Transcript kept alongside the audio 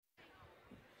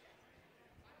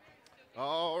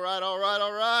All right, all right,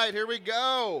 all right. Here we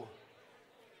go.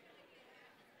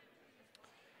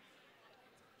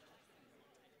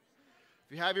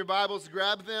 If you have your Bibles,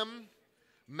 grab them.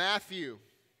 Matthew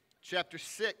chapter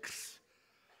 6.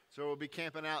 So we'll be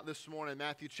camping out this morning.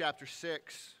 Matthew chapter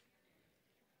 6,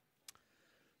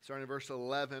 starting in verse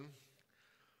 11.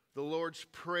 The Lord's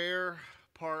Prayer,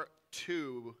 part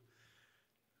 2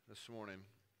 this morning.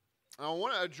 I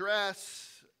want to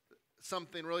address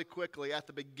something really quickly at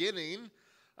the beginning,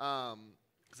 because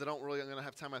I'm going to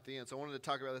have time at the end. So I wanted to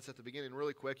talk about this at the beginning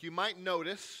really quick. You might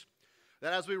notice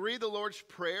that as we read the Lord's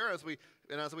Prayer, as we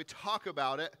talk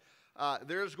about it,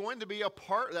 there's going to be a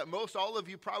part that most all of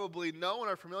you probably know and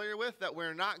are familiar with that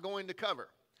we're not going to cover.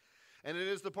 And it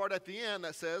is the part at the end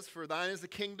that says, "For thine is the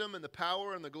kingdom and the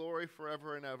power and the glory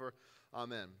forever and ever.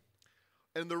 Amen."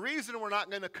 And the reason we're not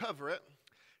going to cover it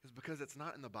is because it's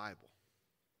not in the Bible.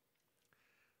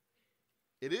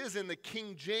 It is in the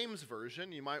King James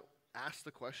Version. You might ask the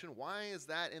question, why is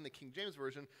that in the King James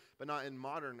Version but not in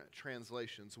modern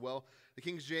translations? Well, the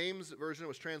King James Version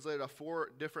was translated off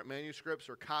 4 different manuscripts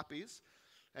or copies,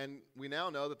 and we now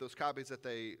know that those copies that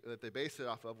they based it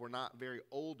off of were not very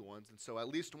old ones, and so at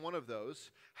least one of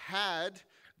those had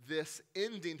this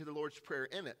ending to the Lord's Prayer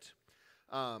in it.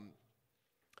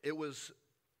 It was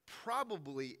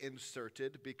probably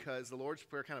inserted because the Lord's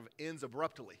Prayer kind of ends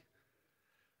abruptly.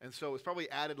 And so it was probably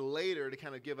added later to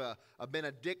kind of give a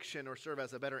benediction or serve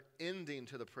as a better ending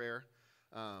to the prayer.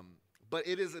 But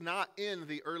it is not in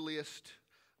the earliest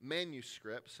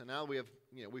manuscripts. And now we have,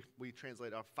 we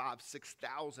translate our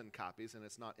 6,000 copies, and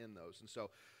it's not in those. And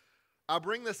so I'll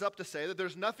bring this up to say that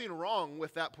there's nothing wrong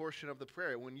with that portion of the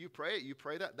prayer. When you pray it, you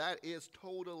pray that. That is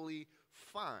totally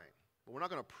fine. But we're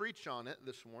not going to preach on it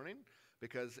this morning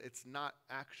because it's not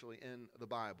actually in the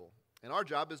Bible. And our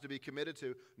job is to be committed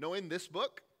to knowing this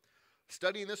book,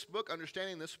 studying this book,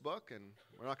 understanding this book, and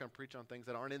we're not going to preach on things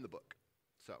that aren't in the book.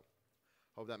 So,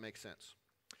 hope that makes sense.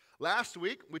 Last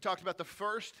week, we talked about the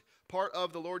first part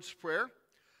of the Lord's Prayer,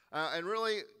 and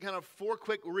really kind of 4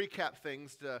 quick recap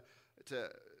things to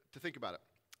think about it.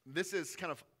 This is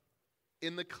kind of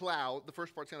in the cloud. The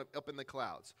first part's kind of up in the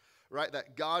clouds, right?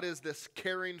 That God is this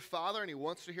caring Father, and He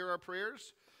wants to hear our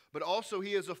prayers. But also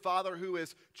He is a Father who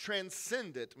is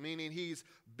transcendent, meaning He's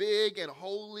big and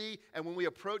holy, and when we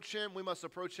approach Him, we must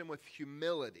approach Him with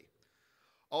humility.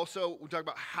 Also, we talk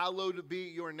about hallowed be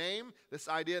your name, this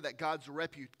idea that God's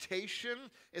reputation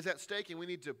is at stake, and we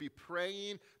need to be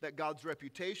praying that God's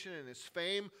reputation and His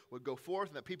fame would go forth,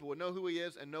 and that people would know who He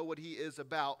is and know what He is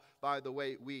about by the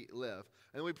way we live.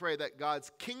 And we pray that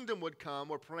God's kingdom would come.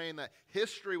 We're praying that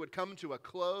history would come to a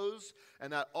close,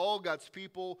 and that all God's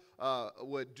people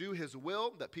would do His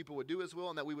will, that people would do His will,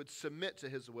 and that we would submit to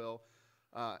His will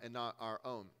and not our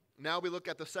own. Now we look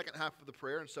at the second half of the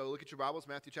prayer, and so look at your Bibles,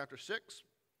 Matthew chapter 6.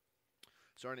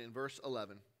 Starting in verse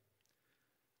 11,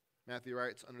 Matthew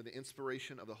writes, under the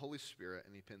inspiration of the Holy Spirit,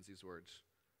 and he pens these words,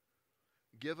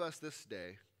 "Give us this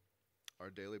day our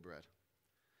daily bread,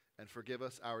 and forgive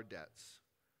us our debts,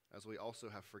 as we also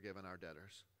have forgiven our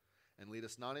debtors. And lead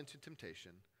us not into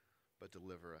temptation, but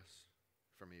deliver us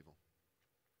from evil."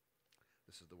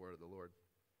 This is the word of the Lord.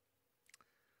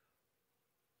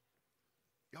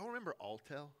 Y'all remember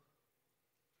Alltel?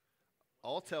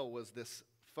 Alltel was this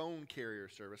phone carrier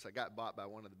service that got bought by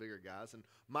one of the bigger guys. And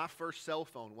my first cell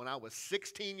phone when I was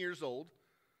 16 years old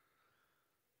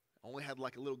only had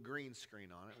like a little green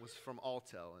screen on it. It was from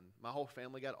Alltel. And my whole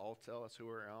family got Alltel. That's who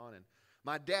we were on. And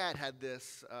my dad had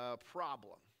this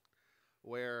problem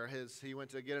where he went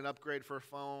to get an upgrade for a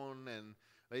phone, and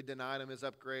they denied him his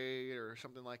upgrade or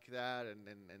something like that.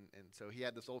 And so he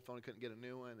had this old phone, he couldn't get a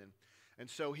new one. And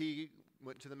so he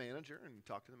went to the manager and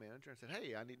talked to the manager and said,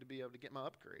 "Hey, I need to be able to get my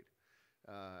upgrade."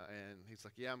 And he's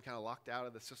like, "Yeah, I'm kind of locked out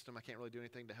of the system. I can't really do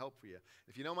anything to help for you."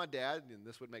 If you know my dad, and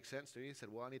this would make sense to you, he said,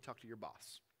 "Well, I need to talk to your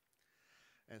boss."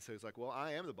 And so he's like, "Well,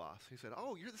 I am the boss." He said,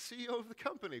 "Oh, you're the CEO of the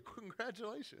company.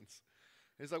 Congratulations."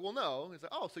 And he's like, "Well, no." He's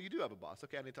like, "Oh, so you do have a boss.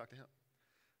 Okay, I need to talk to him."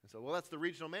 And so, "Well, that's the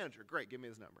regional manager. Great, give me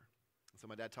his number." And so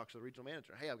my dad talks to the regional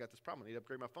manager. "Hey, I've got this problem. I need to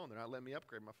upgrade my phone. They're not letting me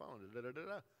upgrade my phone.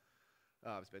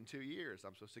 It's been 2 years.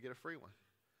 I'm supposed to get a free one."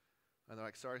 And they're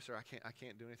like, "Sorry, sir, I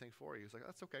can't do anything for you." He's like,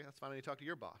 "That's okay. That's fine. I need to talk to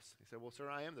your boss." He said, "Well, sir,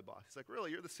 I am the boss." He's like,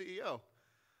 "Really? You're the CEO?"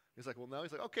 He's like, "Well, no."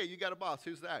 He's like, "Okay, you got a boss.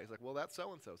 Who's that?" He's like, "Well, that's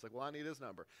so-and-so." He's like, "Well, I need his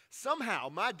number." Somehow,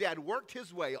 my dad worked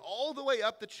his way all the way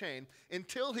up the chain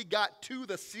until he got to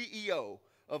the CEO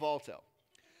of Alltel.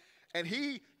 And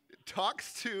he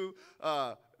talks to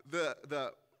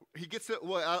he gets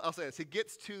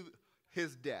to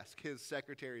his desk, his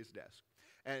secretary's desk,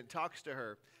 and talks to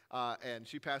her, and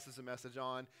she passes the message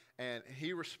on, and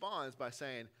he responds by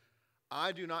saying,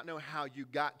 I do not know how you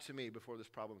got to me before this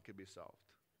problem could be solved.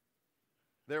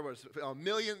 There was a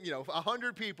million,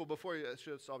 100 people before you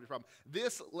should have solved your problem.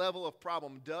 This level of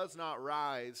problem does not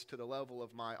rise to the level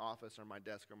of my office or my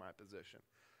desk or my position.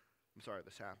 I'm sorry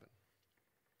this happened.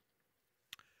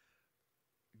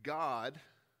 God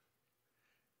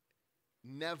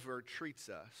never treats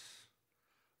us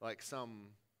like some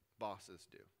bosses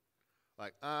do.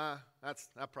 Like,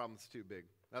 that problem's too big.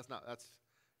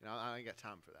 I ain't got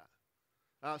time for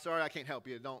that. Sorry, I can't help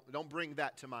you. Don't bring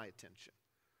that to my attention.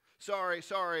 Sorry,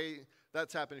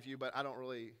 that's happened to you, but I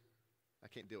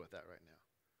can't deal with that right now.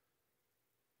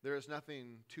 There is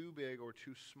nothing too big or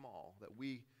too small that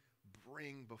we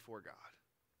bring before God.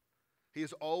 He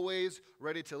is always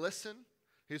ready to listen.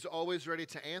 He's always ready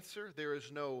to answer. There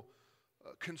is no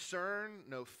concern,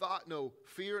 no thought, no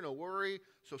fear, no worry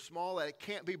so small that it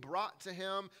can't be brought to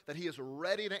him, that he is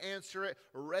ready to answer it,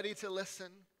 ready to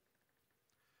listen.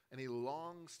 And he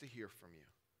longs to hear from you.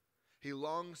 He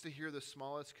longs to hear the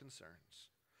smallest concerns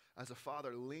as a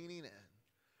father leaning in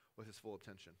with his full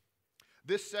attention.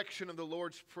 This section of the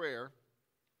Lord's Prayer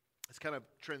is kind of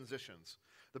transitions.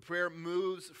 The prayer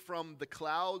moves from the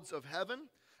clouds of heaven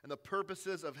and the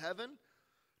purposes of heaven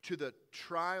to the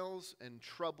trials and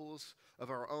troubles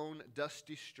of our own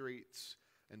dusty streets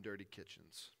and dirty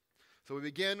kitchens. So we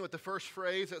begin with the first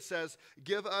phrase that says,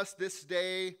 "Give us this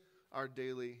day our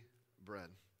daily bread."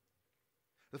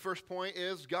 The first point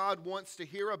is God wants to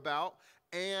hear about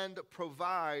and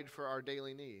provide for our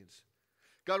daily needs.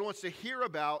 God wants to hear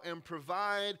about and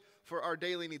provide for our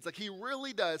daily needs. Like he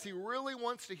really does. He really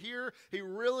wants to hear. He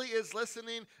really is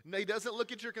listening. He doesn't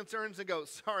look at your concerns and go,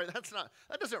 sorry,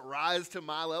 that doesn't rise to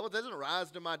my level. It doesn't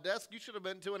rise to my desk. You should have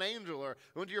been to an angel or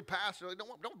went to your pastor. Like,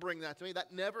 don't bring that to me.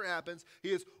 That never happens.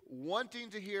 He is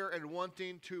wanting to hear and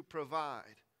wanting to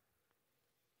provide.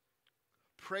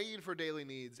 Praying for daily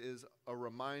needs is a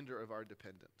reminder of our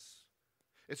dependence.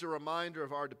 It's a reminder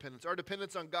of our dependence. Our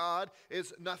dependence on God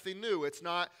is nothing new. It's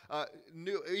not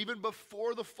new. Even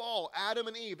before the fall, Adam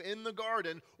and Eve in the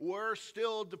garden were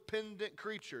still dependent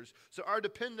creatures. So our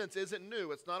dependence isn't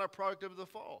new. It's not a product of the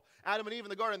fall. Adam and Eve in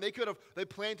the garden, they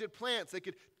planted plants. They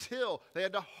could till. They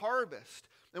had to harvest.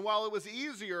 And while it was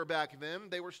easier back then,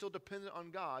 they were still dependent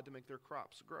on God to make their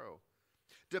crops grow.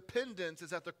 Dependence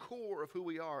is at the core of who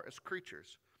we are as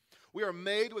creatures. We are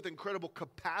made with incredible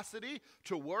capacity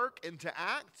to work and to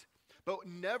act, but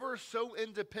never so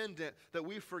independent that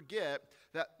we forget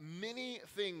that many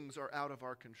things are out of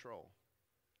our control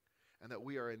and that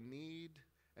we are in need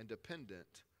and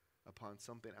dependent upon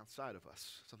something outside of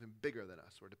us, something bigger than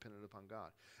us. We're dependent upon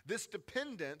God. This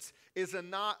dependence is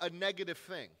not a negative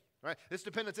thing. Right? This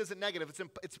dependence isn't negative,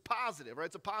 it's positive, right?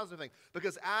 It's a positive thing.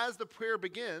 Because as the prayer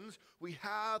begins, we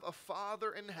have a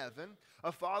Father in heaven,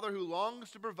 a Father who longs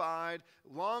to provide,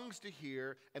 longs to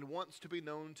hear, and wants to be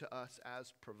known to us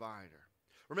as provider.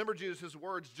 Remember Jesus'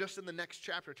 words just in the next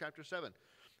chapter, chapter 7.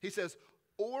 He says,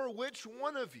 "Or which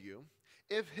one of you,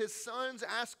 if his sons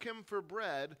ask him for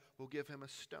bread, will give him a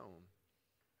stone?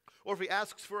 Or if he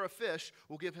asks for a fish,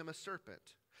 will give him a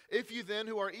serpent? If you then,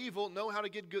 who are evil, know how to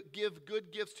give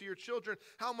good gifts to your children,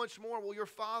 how much more will your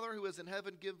Father who is in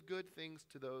heaven give good things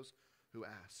to those who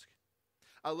ask?"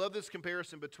 I love this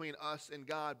comparison between us and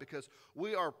God because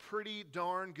we are pretty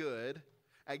darn good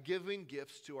at giving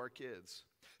gifts to our kids.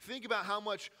 Think about how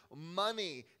much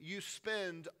money you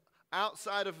spend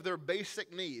outside of their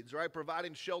basic needs, right?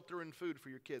 Providing shelter and food for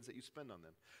your kids that you spend on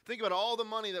them. Think about all the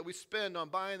money that we spend on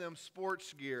buying them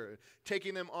sports gear,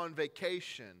 taking them on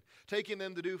vacation, taking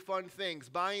them to do fun things,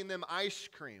 buying them ice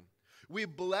cream. We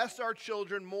bless our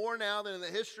children more now than in the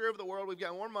history of the world. We've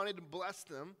got more money to bless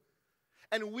them.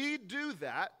 And we do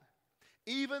that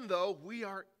even though we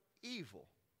are evil.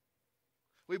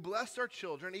 We bless our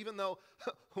children even though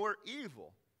we're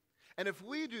evil. And if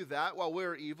we do that while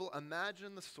we're evil,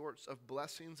 imagine the sorts of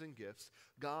blessings and gifts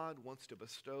God wants to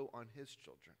bestow on his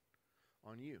children,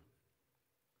 on you.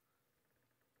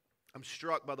 I'm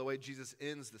struck by the way Jesus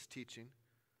ends this teaching.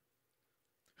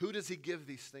 Who does he give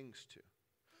these things to?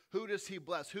 Who does he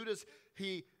bless? Who does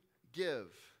he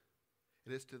give?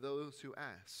 It is to those who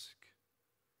ask.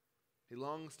 He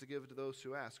longs to give to those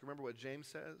who ask. Remember what James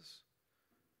says?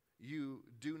 You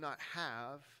do not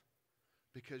have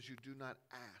because you do not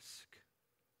ask.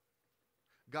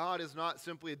 God is not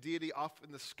simply a deity off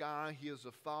in the sky. He is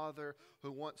a Father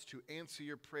who wants to answer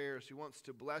your prayers. He wants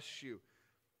to bless you.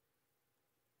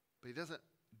 But he doesn't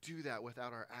do that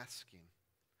without our asking.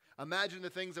 Imagine the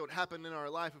things that would happen in our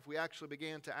life if we actually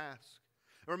began to ask.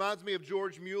 It reminds me of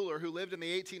George Mueller, who lived in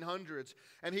the 1800s.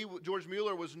 And George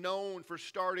Mueller was known for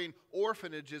starting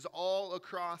orphanages all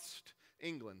across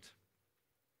England,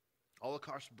 all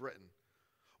across Britain.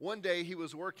 One day he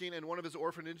was working in one of his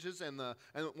orphanages, and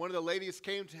one of the ladies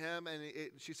came to him, and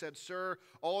she said, "Sir,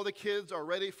 all the kids are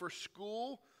ready for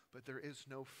school, but there is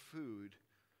no food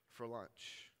for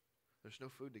lunch. There's no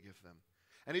food to give them."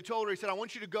 And he told her, he said, "I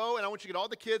want you to go, and I want you to get all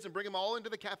the kids and bring them all into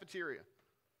the cafeteria."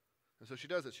 And so she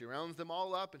does it. She rounds them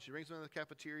all up, and she brings them into the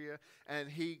cafeteria, and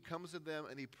he comes to them,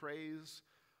 and he prays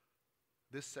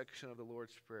this section of the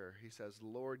Lord's Prayer. He says,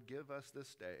 "Lord, give us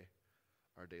this day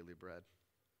our daily bread."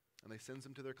 And they sends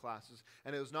them to their classes.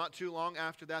 And it was not too long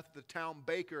after that the town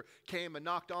baker came and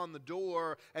knocked on the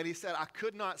door, and he said, "I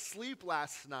could not sleep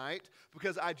last night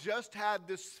because I just had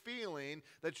this feeling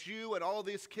that you and all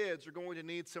these kids are going to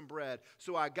need some bread.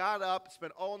 So I got up,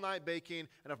 spent all night baking,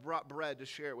 and I've brought bread to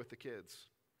share with the kids."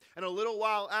 And a little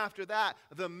while after that,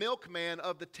 the milkman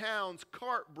of the town's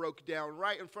cart broke down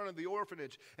right in front of the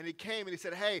orphanage. And he came and he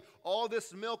said, "Hey, all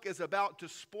this milk is about to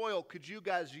spoil. Could you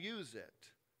guys use it?"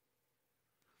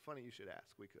 Funny you should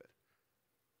ask. We could.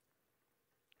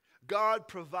 God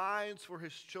provides for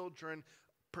his children,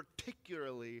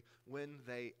 particularly when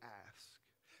they ask.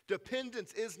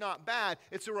 Dependence is not bad.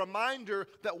 It's a reminder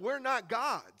that we're not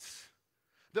gods,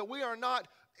 that we are not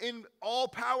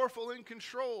all-powerful in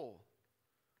control.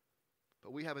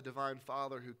 But we have a divine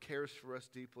Father who cares for us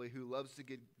deeply, who loves to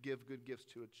give good gifts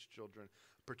to his children,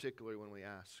 particularly when we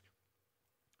ask.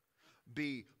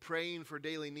 B, praying for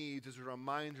daily needs is a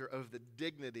reminder of the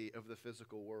dignity of the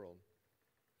physical world.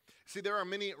 See, there are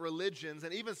many religions,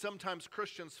 and even sometimes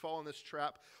Christians fall in this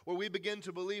trap, where we begin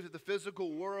to believe that the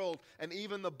physical world and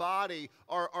even the body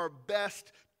are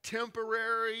best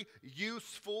temporary,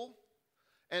 useful,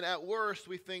 and at worst,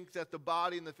 we think that the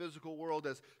body and the physical world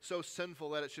is so sinful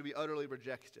that it should be utterly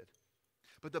rejected.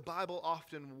 But the Bible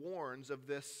often warns of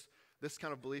this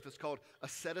kind of belief. It's called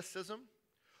asceticism,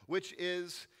 which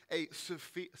is a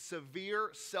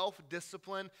severe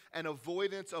self-discipline and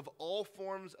avoidance of all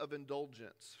forms of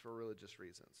indulgence for religious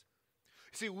reasons.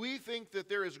 See, we think that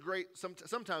there is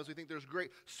sometimes we think there's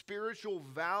great spiritual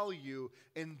value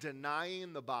in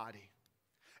denying the body.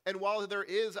 And while there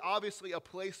is obviously a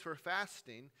place for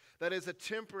fasting, that is a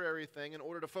temporary thing in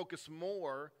order to focus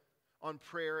more on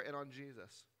prayer and on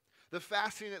Jesus. The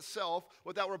fasting itself,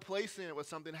 without replacing it with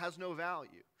something, has no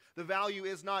value. The value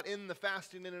is not in the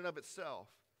fasting in and of itself.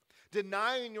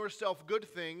 Denying yourself good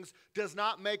things does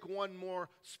not make one more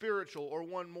spiritual or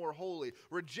one more holy.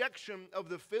 Rejection of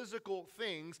the physical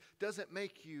things doesn't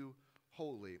make you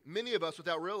holy. Many of us,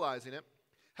 without realizing it,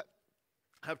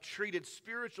 have treated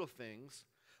spiritual things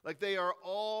like they are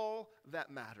all that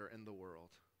matter in the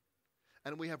world.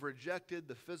 And we have rejected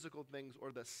the physical things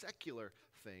or the secular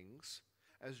things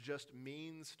as just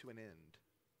means to an end.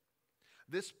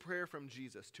 This prayer from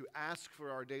Jesus to ask for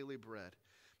our daily bread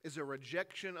is a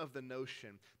rejection of the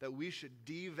notion that we should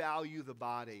devalue the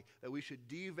body, that we should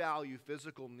devalue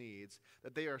physical needs,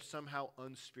 that they are somehow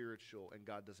unspiritual and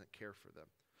God doesn't care for them.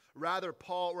 Rather,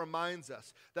 Paul reminds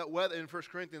us that in 1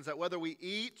 Corinthians, that whether we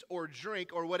eat or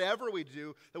drink or whatever we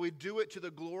do, that we do it to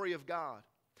the glory of God.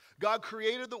 God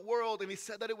created the world and he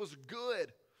said that it was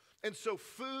good. And so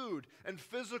food and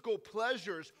physical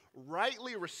pleasures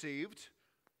rightly received,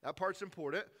 that part's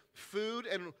important, food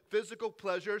and physical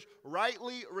pleasures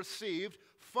rightly received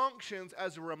functions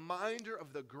as a reminder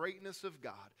of the greatness of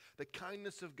God, the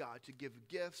kindness of God to give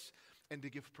gifts and to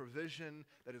give provision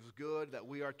that is good, that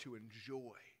we are to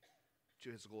enjoy to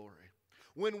his glory.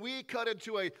 When we cut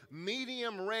into a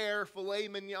medium rare filet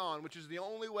mignon, which is the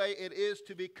only way it is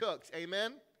to be cooked,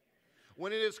 amen?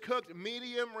 When it is cooked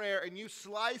medium rare and you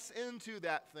slice into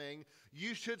that thing,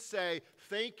 you should say,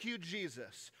 "Thank you,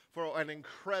 Jesus, for an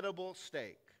incredible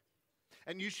steak."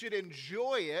 And you should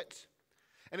enjoy it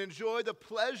and enjoy the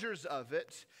pleasures of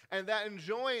it. And that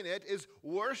enjoying it is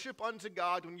worship unto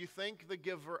God when you thank the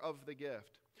giver of the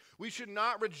gift. We should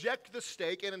not reject the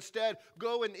steak and instead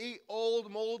go and eat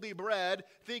old moldy bread,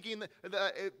 thinking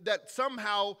that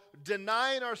somehow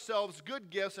denying ourselves good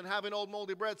gifts and having old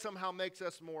moldy bread somehow makes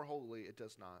us more holy. It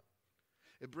does not.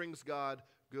 It brings God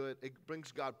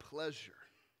pleasure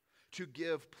to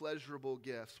give pleasurable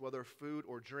gifts, whether food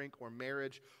or drink or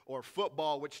marriage or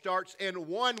football, which starts in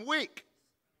 1 week.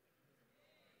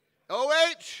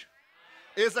 OH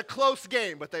is a close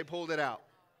game, but they pulled it out.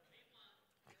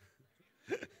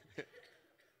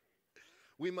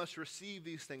 We must receive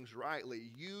these things rightly,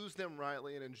 use them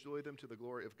rightly, and enjoy them to the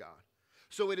glory of God.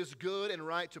 So it is good and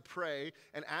right to pray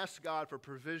and ask God for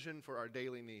provision for our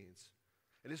daily needs.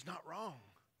 It is not wrong.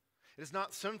 It is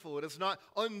not sinful. It is not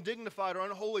undignified or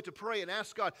unholy to pray and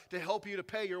ask God to help you to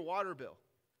pay your water bill,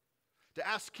 to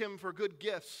ask him for good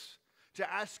gifts, to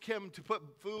ask him to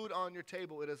put food on your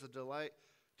table. It is a delight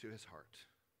to his heart.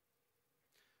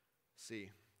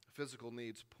 See, physical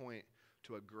needs point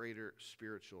to a greater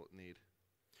spiritual need.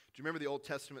 Do you remember the Old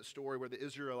Testament story where the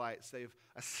Israelites, they've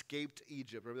escaped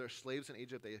Egypt? Remember, they're slaves in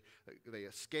Egypt. They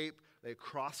escape, they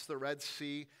cross the Red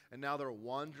Sea, and now they're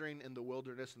wandering in the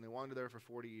wilderness, and they wander there for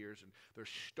 40 years, and they're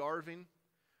starving,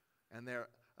 and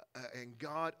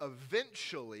God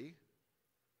eventually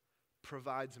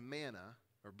provides manna,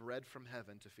 or bread from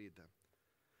heaven, to feed them.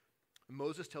 And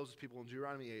Moses tells his people in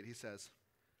Deuteronomy 8, he says,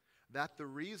 that the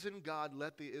reason God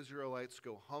let the Israelites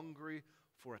go hungry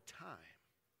for a time,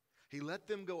 he let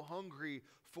them go hungry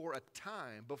for a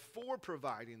time before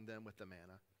providing them with the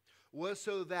manna, was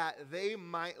so that they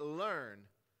might learn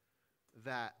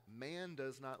that man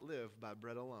does not live by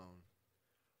bread alone,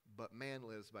 but man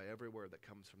lives by every word that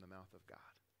comes from the mouth of God.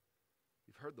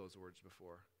 You've heard those words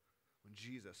before. When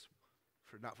Jesus,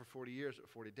 not for 40 years, but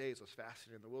 40 days, was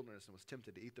fasting in the wilderness and was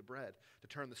tempted to eat the bread, to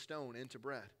turn the stone into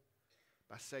bread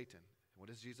by Satan. What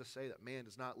does Jesus say? That man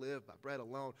does not live by bread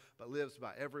alone, but lives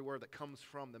by every word that comes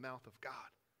from the mouth of God.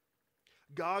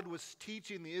 God was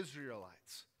teaching the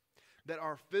Israelites that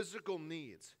our physical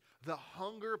needs, the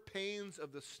hunger pains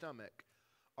of the stomach,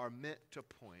 are meant to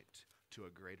point to a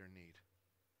greater need.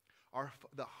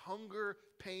 The hunger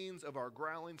pains of our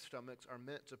growling stomachs are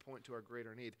meant to point to our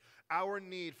greater need. Our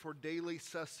need for daily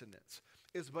sustenance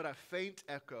is but a faint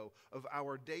echo of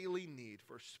our daily need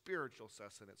for spiritual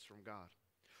sustenance from God.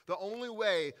 The only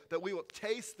way that we will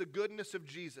taste the goodness of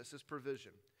Jesus'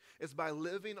 provision is by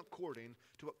living according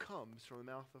to what comes from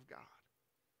the mouth of God.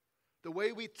 The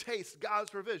way we taste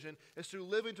God's provision is through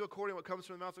living according to what comes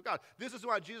from the mouth of God. This is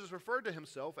why Jesus referred to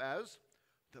himself as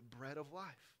the bread of life.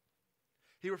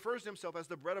 He refers to himself as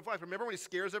the bread of life. Remember when he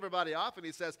scares everybody off and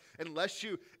he says, unless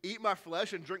you eat my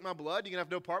flesh and drink my blood, you can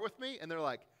have no part with me? And they're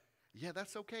like, yeah,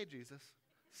 that's okay, Jesus.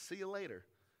 See you later,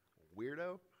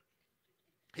 weirdo.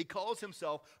 He calls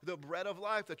himself the bread of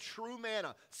life, the true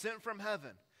manna sent from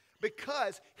heaven,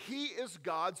 because he is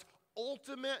God's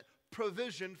ultimate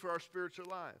provision for our spiritual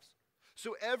lives.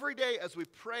 So every day as we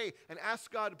pray and ask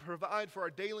God to provide for our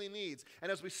daily needs, and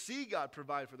as we see God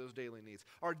provide for those daily needs,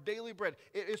 our daily bread,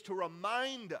 it is to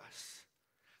remind us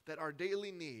that our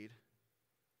daily need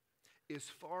is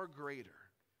far greater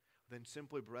than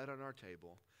simply bread on our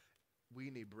table. We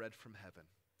need bread from heaven.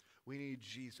 We need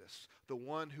Jesus, the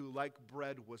one who, like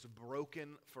bread, was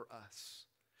broken for us.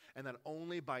 And that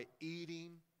only by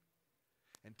eating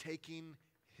and taking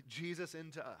Jesus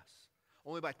into us,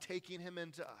 only by taking him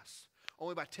into us,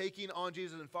 only by taking on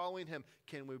Jesus and following him,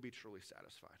 can we be truly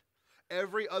satisfied.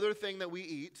 Every other thing that we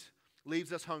eat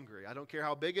leaves us hungry. I don't care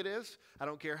how big it is. I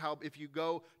don't care if you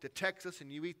go to Texas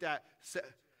and you eat that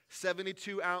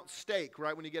 72-ounce steak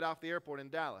right when you get off the airport in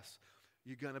Dallas,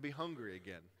 you're going to be hungry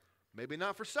again. Maybe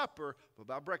not for supper, but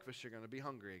by breakfast you're going to be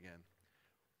hungry again.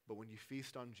 But when you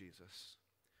feast on Jesus,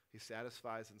 he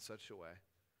satisfies in such a way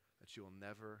that you will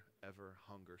never, ever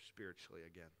hunger spiritually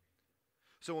again.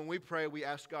 So when we pray, we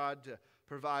ask God to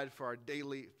provide for our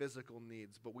daily physical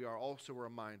needs, but we are also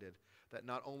reminded that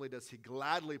not only does he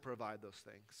gladly provide those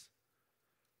things,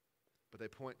 but they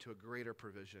point to a greater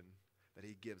provision that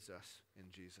he gives us in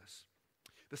Jesus.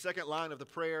 The second line of the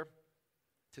prayer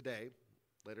today,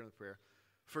 later in the prayer,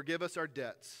 forgive us our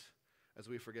debts as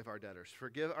we forgive our debtors.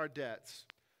 Forgive our debts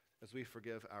as we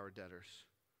forgive our debtors.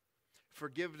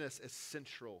 Forgiveness is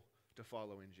central to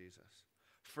following Jesus.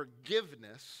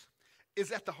 Forgiveness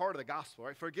is at the heart of the gospel,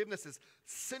 right? Forgiveness is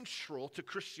central to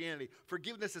Christianity.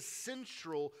 Forgiveness is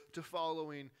central to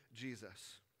following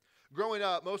Jesus. Growing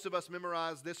up, most of us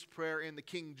memorized this prayer in the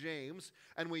King James,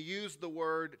 and we use the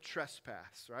word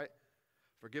trespass, right?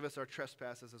 Forgive us our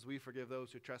trespasses as we forgive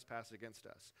those who trespass against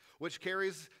us. Which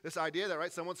carries this idea that,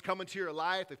 right, someone's come into your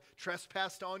life, they've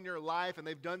trespassed on your life, and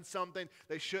they've done something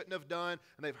they shouldn't have done,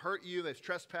 and they've hurt you, they've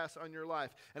trespassed on your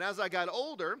life. And as I got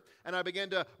older, and I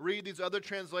began to read these other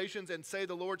translations and say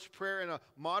the Lord's Prayer in a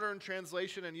modern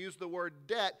translation and use the word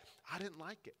debt, I didn't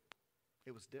like it.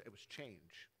 It was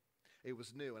change. It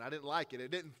was new, and I didn't like it.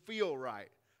 It didn't feel right?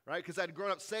 Because I'd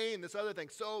grown up saying this other thing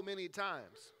so many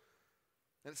times.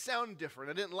 And it sounded different.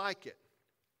 I didn't like it.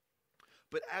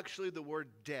 But actually the word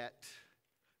debt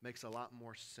makes a lot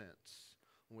more sense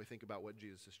when we think about what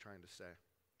Jesus is trying to say.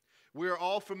 We are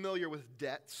all familiar with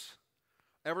debts.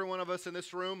 Every one of us in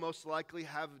this room most likely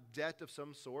have debt of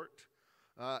some sort.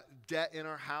 Debt in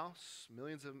our house.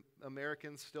 Millions of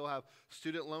Americans still have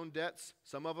student loan debts.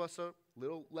 Some of us a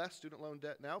little less student loan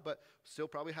debt now, but still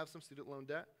probably have some student loan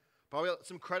debt. Probably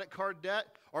some credit card debt.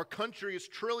 Our country is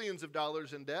trillions of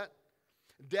dollars in debt.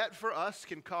 Debt for us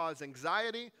can cause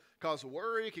anxiety, cause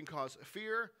worry, can cause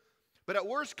fear. But at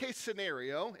worst case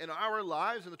scenario, in our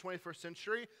lives in the 21st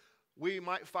century, we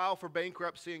might file for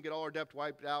bankruptcy and get all our debt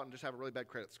wiped out and just have a really bad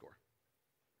credit score.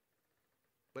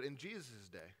 But in Jesus'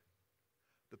 day,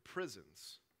 the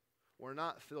prisons were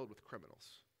not filled with criminals.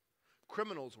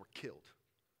 Criminals were killed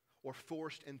or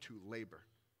forced into labor.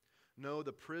 No,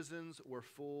 the prisons were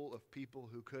full of people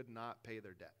who could not pay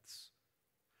their debts.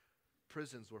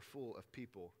 Prisons were full of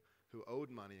people who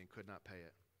owed money and could not pay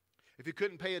it. If you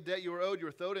couldn't pay a debt you were owed, you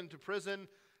were thrown into prison,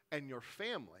 and your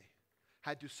family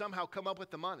had to somehow come up with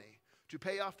the money to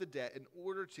pay off the debt in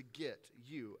order to get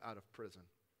you out of prison.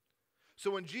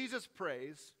 So when Jesus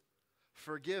prays,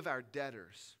 forgive our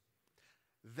debtors,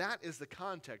 that is the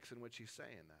context in which he's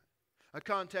saying that. A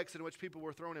context in which people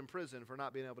were thrown in prison for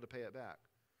not being able to pay it back.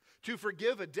 To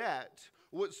forgive a debt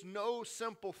was no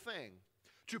simple thing.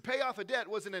 To pay off a debt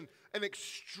was an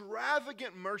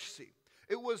extravagant mercy.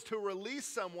 It was to release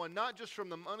someone not just from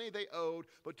the money they owed,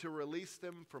 but to release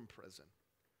them from prison.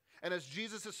 And as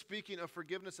Jesus is speaking of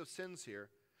forgiveness of sins here,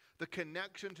 the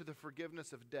connection to the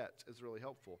forgiveness of debts is really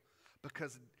helpful,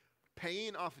 because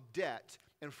paying off debt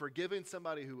and forgiving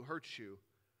somebody who hurts you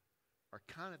are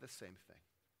kind of the same thing.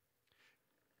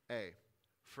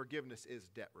 Forgiveness is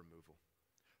debt removal.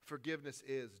 Forgiveness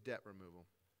is debt removal.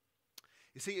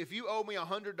 You see, if you owe me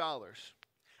 $100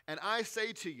 and I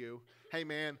say to you, hey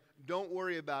man, don't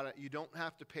worry about it. You don't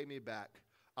have to pay me back.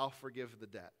 I'll forgive the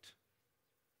debt.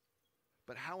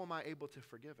 But how am I able to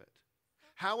forgive it?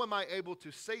 How am I able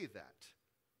to say that?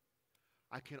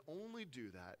 I can only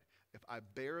do that if I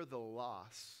bear the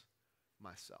loss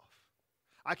myself.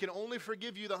 I can only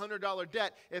forgive you the $100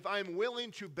 debt if I'm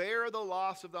willing to bear the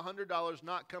loss of the $100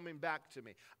 not coming back to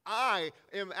me. I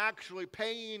am actually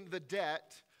paying the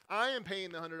debt. I am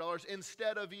paying the $100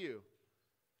 instead of you.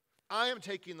 I am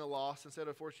taking the loss instead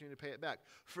of forcing you to pay it back.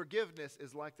 Forgiveness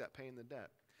is like that, paying the debt.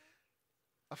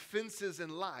 Offenses in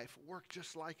life work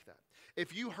just like that.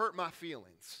 If you hurt my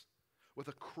feelings with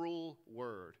a cruel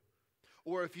word,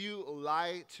 or if you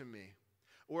lie to me,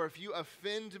 or if you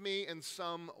offend me in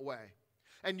some way,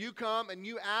 and you come and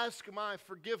you ask my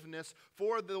forgiveness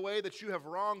for the way that you have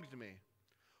wronged me,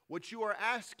 what you are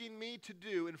asking me to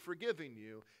do in forgiving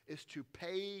you is to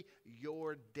pay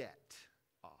your debt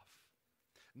off.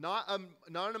 Not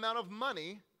an amount of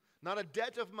money, not a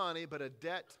debt of money, but a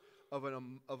debt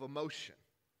of emotion.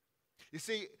 You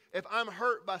see, if I'm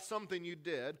hurt by something you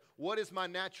did, what is my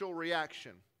natural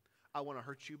reaction? I want to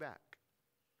hurt you back.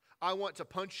 I want to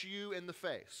punch you in the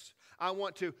face. I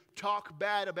want to talk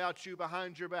bad about you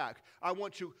behind your back. I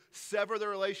want to sever the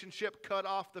relationship, cut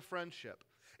off the friendship.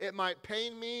 It might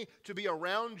pain me to be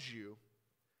around you.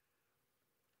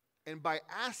 And by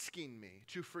asking me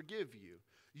to forgive you,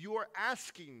 you are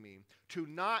asking me to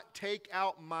not take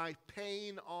out my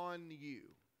pain on you.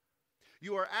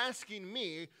 You are asking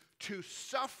me to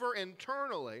suffer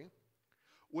internally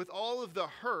with all of the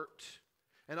hurt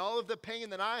and all of the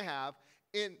pain that I have,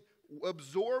 and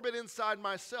absorb it inside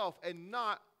myself and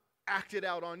not act it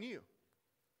out on you.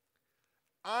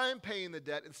 I'm paying the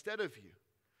debt instead of you.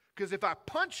 Because if I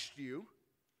punched you,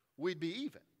 we'd be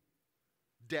even.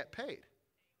 Debt paid.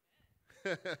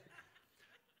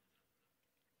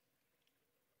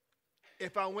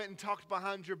 If I went and talked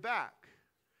behind your back,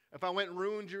 if I went and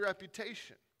ruined your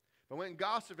reputation, if I went and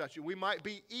gossiped about you, we might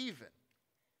be even.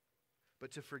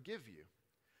 But to forgive you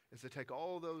is to take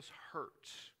all those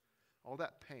hurts, all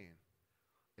that pain,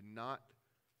 and not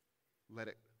let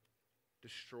it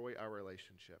destroy our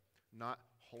relationship, not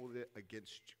hold it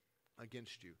against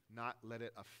you, not let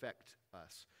it affect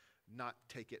us, not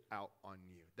take it out on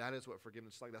you. That is what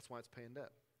forgiveness is like. That's why it's paying debt.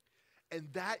 And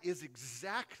that is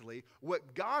exactly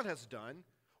what God has done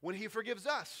when he forgives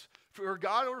us. For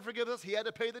God, in order to forgive us, he had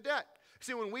to pay the debt.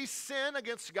 See, when we sin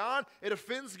against God, it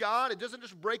offends God. It doesn't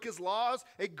just break his laws.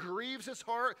 It grieves his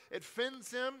heart. It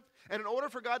offends him. And in order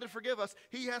for God to forgive us,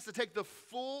 he has to take the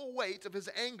full weight of his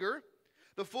anger,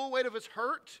 the full weight of his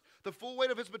hurt, the full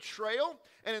weight of his betrayal,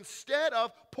 and instead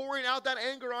of pouring out that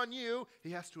anger on you,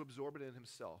 he has to absorb it in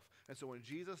himself. And so when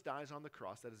Jesus dies on the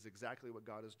cross, that is exactly what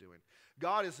God is doing.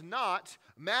 God is not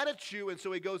mad at you, and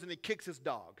so he goes and he kicks his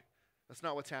dog. That's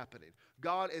not what's happening.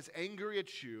 God is angry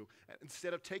at you, and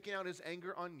instead of taking out his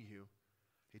anger on you,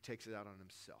 he takes it out on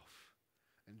himself.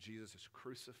 And Jesus is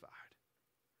crucified,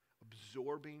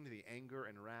 absorbing the anger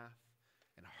and wrath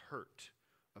and hurt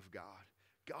of God.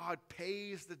 God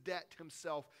pays the debt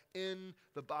himself in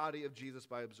the body of Jesus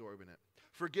by absorbing it.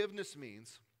 Forgiveness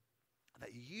means that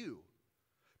you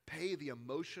pay the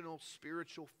emotional,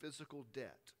 spiritual, physical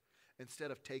debt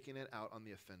instead of taking it out on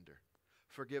the offender.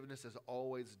 Forgiveness is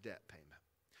always debt payment.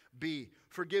 B,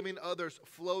 forgiving others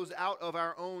flows out of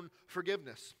our own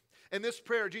forgiveness. In this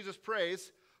prayer, Jesus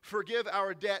prays, forgive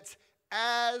our debts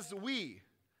as we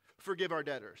forgive our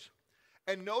debtors.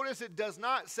 And notice it does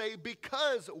not say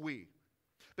because we.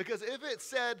 Because if it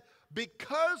said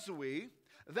because we,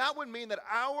 that would mean that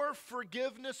our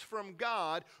forgiveness from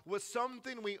God was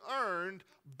something we earned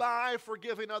by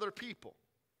forgiving other people.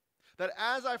 That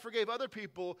as I forgave other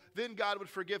people, then God would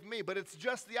forgive me. But it's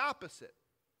just the opposite.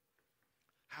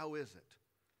 How is it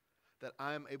that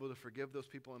I am able to forgive those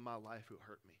people in my life who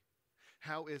hurt me?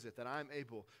 How is it that I'm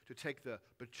able to take the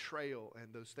betrayal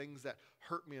and those things that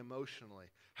hurt me emotionally?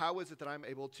 How is it that I'm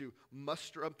able to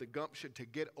muster up the gumption to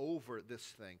get over this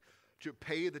thing, to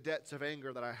pay the debts of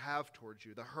anger that I have towards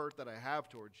you, the hurt that I have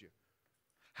towards you?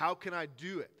 How can I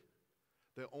do it?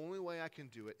 The only way I can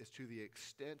do it is to the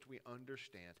extent we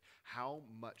understand how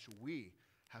much we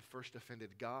have first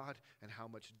offended God and how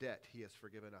much debt He has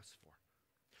forgiven us for.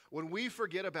 When we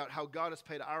forget about how God has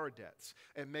paid our debts,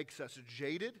 it makes us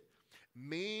jaded,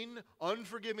 mean,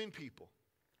 unforgiving people.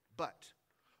 But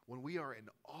when we are in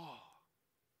awe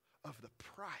of the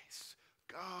price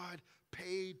God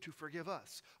paid to forgive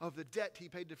us, of the debt He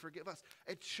paid to forgive us,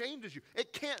 it changes you.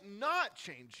 It can't not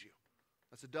change you.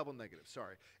 That's a double negative,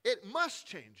 sorry. It must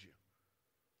change you.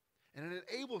 And it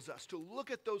enables us to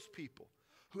look at those people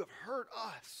who have hurt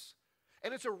us.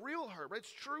 And it's a real hurt, right?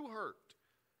 It's true hurt.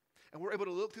 And we're able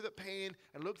to look through that pain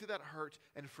and look through that hurt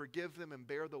and forgive them and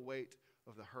bear the weight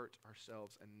of the hurt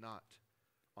ourselves and not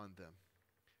on them.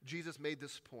 Jesus made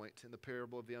this point in the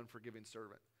parable of the unforgiving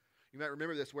servant. You might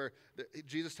remember this, where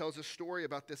Jesus tells a story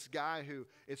about this guy who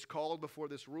is called before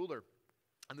this ruler.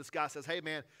 And this guy says, hey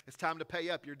man, it's time to pay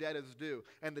up. Your debt is due.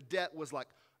 And the debt was like,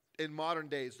 in modern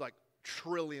days, like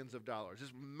trillions of dollars.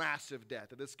 This massive debt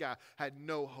that this guy had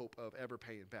no hope of ever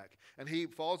paying back. And he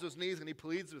falls to his knees and he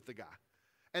pleads with the guy.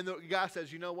 And the guy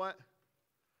says, you know what?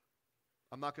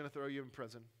 I'm not going to throw you in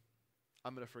prison.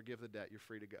 I'm going to forgive the debt. You're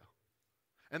free to go.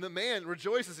 And the man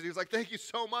rejoices and he's like, thank you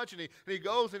so much. And he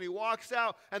goes and he walks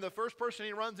out. And the first person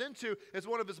he runs into is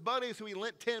one of his buddies who he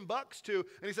lent $10 to.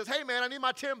 And he says, hey man, I need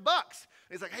my $10. And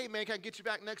he's like, hey man, can I get you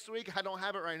back next week? I don't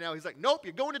have it right now. He's like, nope,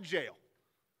 you're going to jail.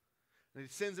 And he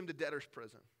sends him to debtor's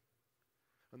prison.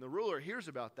 And the ruler hears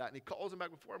about that and he calls him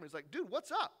back before him. He's like, dude,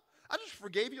 what's up? I just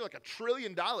forgave you like $1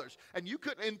 trillion. And you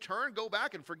couldn't in turn go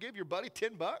back and forgive your buddy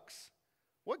 $10?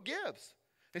 What gives?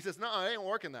 He says, no, it ain't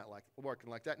working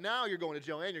like that. Now you're going to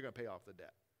jail and you're going to pay off the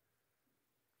debt.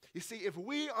 You see, if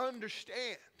we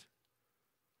understand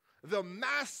the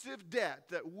massive debt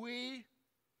that we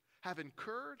have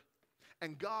incurred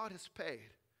and God has paid,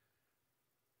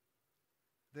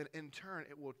 then in turn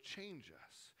it will change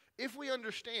us. If we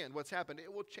understand what's happened,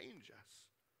 it will change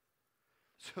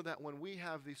us. So that when we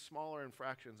have these smaller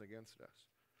infractions against us,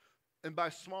 and by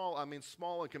small, I mean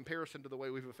small in comparison to the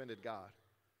way we've offended God,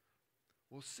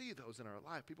 we'll see those in our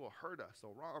life. People will hurt us.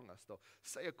 They'll wrong us. They'll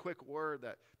say a quick word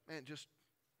that, man, just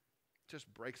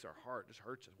breaks our heart, just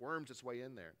hurts us, worms its way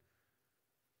in there.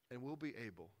 And we'll be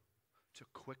able to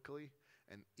quickly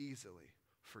and easily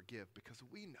forgive because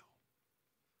we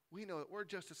know that we're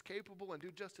just as capable and do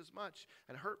just as much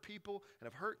and hurt people and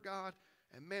have hurt God.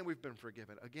 And man, we've been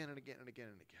forgiven again and again and again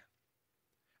and again.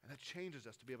 And that changes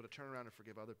us to be able to turn around and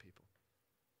forgive other people.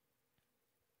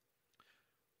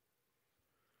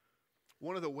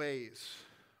 One of the ways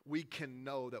we can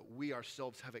know that we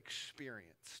ourselves have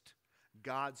experienced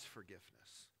God's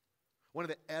forgiveness, one of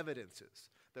the evidences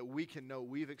that we can know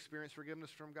we've experienced forgiveness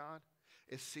from God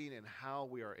is seen in how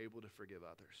we are able to forgive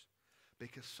others.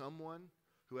 Because someone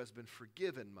who has been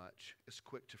forgiven much is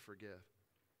quick to forgive.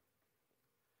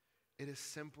 It is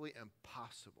simply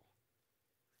impossible.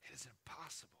 It is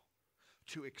impossible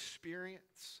to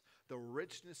experience the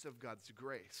richness of God's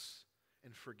grace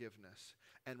and forgiveness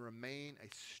and remain a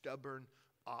stubborn,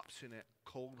 obstinate,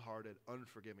 cold-hearted,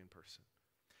 unforgiving person.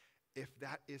 If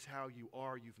that is how you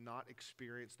are, you've not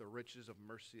experienced the riches of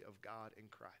mercy of God in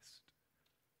Christ.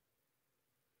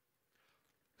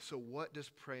 So what does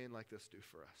praying like this do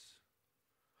for us?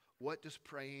 What does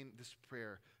praying this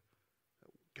prayer,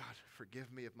 God,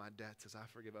 forgive me of my debts as I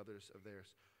forgive others of theirs,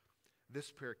 this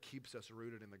prayer keeps us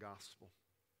rooted in the gospel.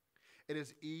 It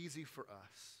is easy for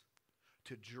us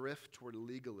to drift toward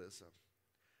legalism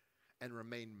and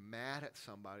remain mad at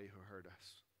somebody who hurt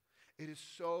us. It is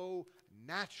so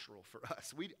natural for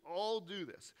us. We all do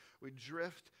this. We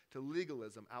drift to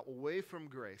legalism, out away from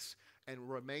grace, and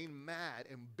remain mad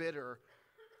and bitter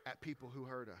at people who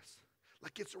hurt us.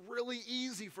 Like, it's really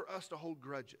easy for us to hold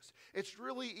grudges. It's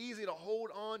really easy to hold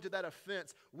on to that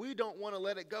offense. We don't want to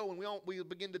let it go, and we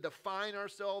begin to define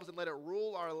ourselves and let it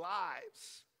rule our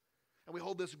lives. And we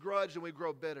hold this grudge and we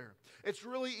grow bitter. It's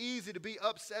really easy to be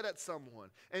upset at someone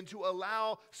and to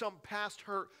allow some past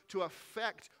hurt to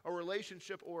affect a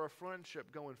relationship or a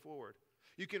friendship going forward.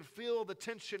 You can feel the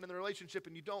tension in the relationship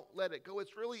and you don't let it go.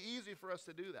 It's really easy for us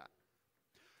to do that.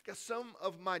 Because some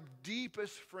of my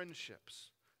deepest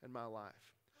friendships in my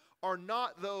life are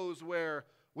not those where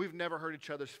we've never hurt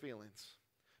each other's feelings,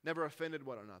 never offended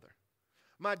one another.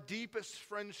 My deepest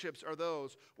friendships are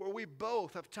those where we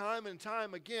both have time and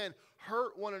time again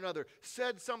hurt one another,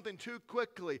 said something too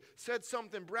quickly, said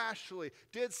something brashly,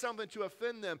 did something to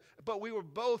offend them, but we were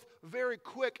both very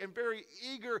quick and very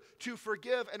eager to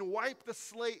forgive and wipe the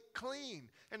slate clean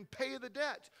and pay the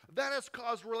debt. That has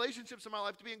caused relationships in my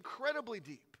life to be incredibly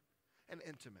deep and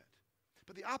intimate.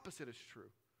 But the opposite is true.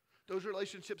 Those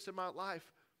relationships in my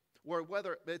life where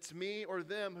whether it's me or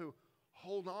them who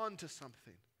hold on to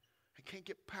something and can't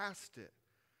get past it.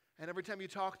 And every time you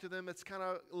talk to them, it's kind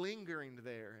of lingering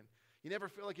there. And you never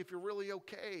feel like if you're really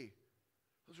okay.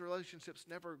 Those relationships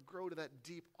never grow to that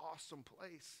deep, awesome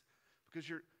place because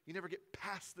you never get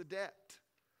past the debt.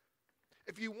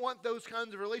 If you want those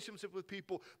kinds of relationships with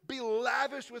people, be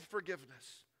lavish with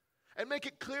forgiveness. And make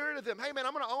it clear to them, hey man,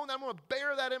 I'm going to own that. I'm going to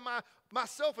bear that in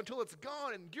myself until it's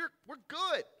gone and we're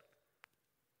good.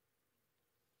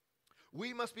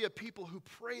 We must be a people who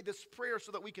pray this prayer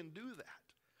so that we can do that.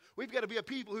 We've got to be a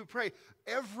people who pray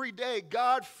every day,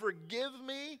 God, forgive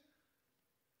me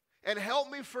and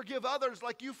help me forgive others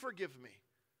like you forgive me.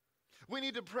 We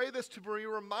need to pray this to be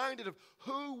reminded of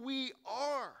who we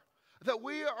are, that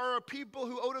we are a people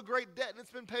who owed a great debt and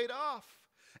it's been paid off.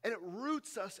 And it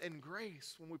roots us in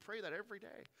grace when we pray that every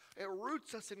day. It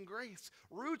roots us in grace,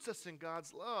 roots us in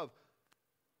God's love.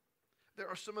 There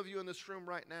are some of you in this room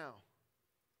right now.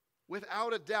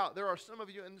 Without a doubt, there are some of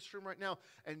you in this room right now,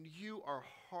 and you are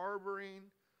harboring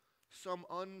some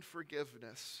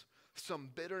unforgiveness, some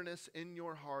bitterness in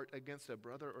your heart against a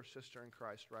brother or sister in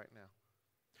Christ right now.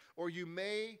 Or you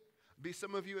may be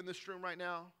some of you in this room right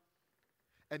now,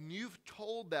 and you've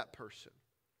told that person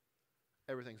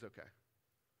everything's okay.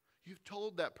 You've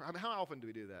told that person. I mean, how often do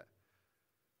we do that?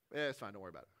 Yeah, it's fine, don't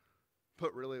worry about it.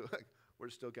 But really,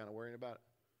 we're still kind of worrying about it.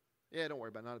 Yeah, don't worry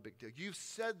about it, not a big deal. You've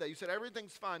said that. You said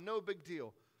everything's fine, no big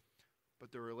deal.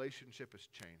 But the relationship has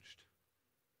changed.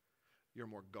 You're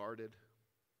more guarded.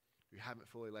 You haven't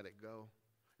fully let it go.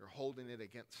 You're holding it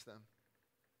against them.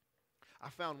 I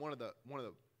found one of the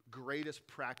greatest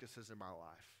practices in my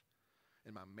life,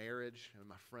 in my marriage, and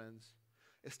my friends,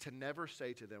 is to never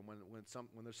say to them when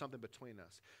there's something between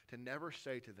us, to never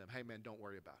say to them, hey man, don't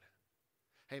worry about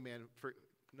it. Hey man,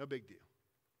 no big deal.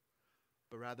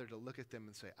 But rather to look at them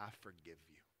and say, I forgive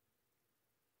you.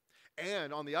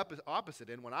 And on the opposite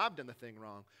end, when I've done the thing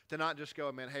wrong, to not just go,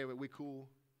 man, hey, we cool?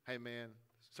 Hey, man,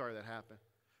 sorry that happened.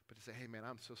 But to say, hey, man,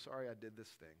 I'm so sorry I did this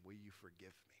thing. Will you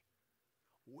forgive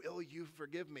me? Will you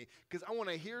forgive me? Because I want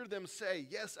to hear them say,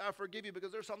 yes, I forgive you,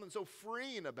 because there's something so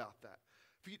freeing about that.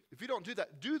 If you don't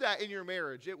do that in your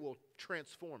marriage, it will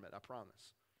transform it, I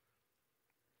promise.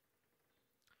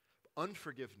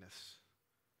 Unforgiveness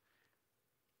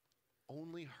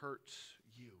only hurts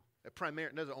you. It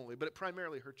doesn't only, but it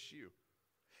primarily hurts you.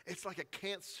 It's like a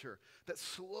cancer that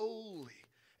slowly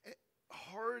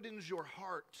hardens your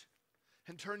heart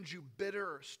and turns you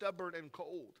bitter, stubborn, and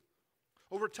cold.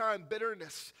 Over time,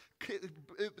 bitterness,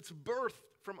 it's birthed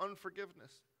from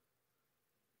unforgiveness.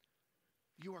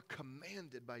 You are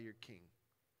commanded by your king.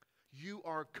 You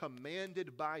are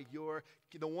commanded by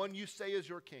the one you say is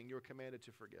your king. You are commanded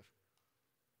to forgive.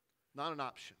 Not an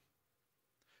option.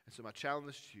 And so my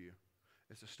challenge to you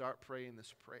is to start praying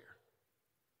this prayer.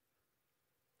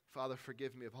 Father,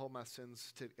 forgive me of all my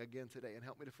sins again today, and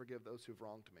help me to forgive those who've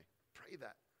wronged me. Pray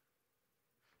that.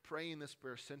 Praying this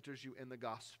prayer centers you in the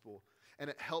gospel, and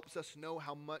it helps us know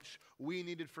how much we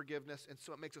needed forgiveness, and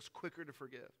so it makes us quicker to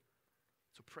forgive.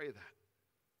 So pray that.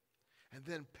 And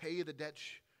then pay the debt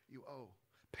you owe.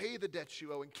 Pay the debt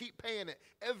you owe, and keep paying it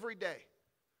every day.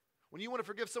 When you want to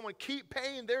forgive someone, keep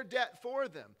paying their debt for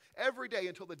them every day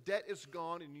until the debt is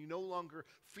gone and you no longer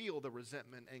feel the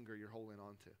resentment and anger you're holding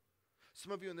on to.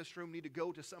 Some of you in this room need to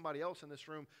go to somebody else in this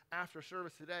room after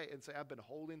service today and say, I've been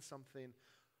holding something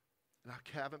and I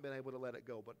haven't been able to let it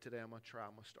go, but today I'm going to try.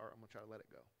 I'm going to try to let it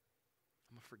go.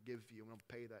 I'm going to forgive you. I'm going to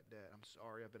pay that debt. I'm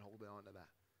sorry I've been holding on to that.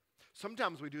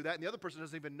 Sometimes we do that and the other person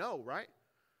doesn't even know, right?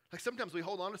 Like sometimes we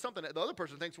hold on to something that the other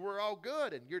person thinks we're all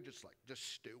good and you're just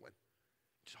stewing.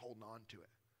 Just holding on to it.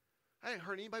 I ain't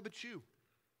hurt anybody but you.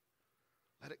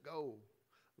 Let it go.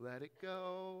 Let it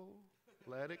go.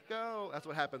 Let it go. That's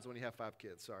what happens when you have 5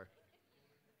 kids. Sorry.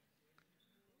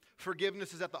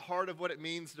 Forgiveness is at the heart of what it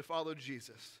means to follow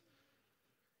Jesus.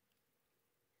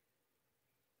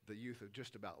 The youth have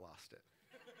just about lost it.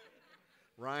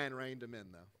 Ryan reined them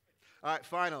in, though. All right,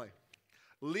 finally.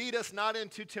 Lead us not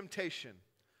into temptation,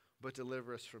 but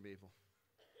deliver us from evil.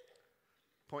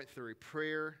 Point 3,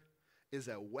 prayer is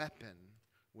a weapon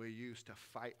we use to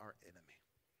fight our enemy.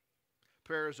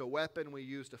 Prayer is a weapon we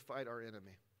use to fight our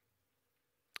enemy.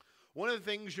 One of the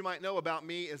things you might know about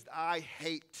me is that I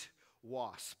hate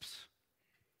wasps.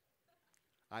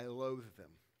 I loathe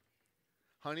them.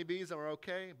 Honeybees are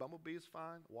okay. Bumblebees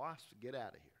fine. Wasps, get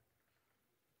out of here.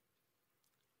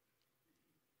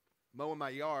 Mowing my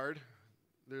yard,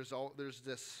 there's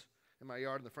this, in my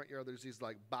yard, in the front yard, there's these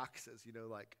like boxes,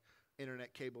 like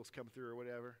internet cables come through or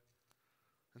whatever.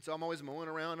 And so I'm always mowing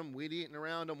around them, weed eating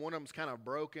around them. One of them's kind of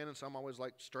broken, and so I'm always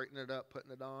like straightening it up, putting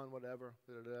it on, whatever.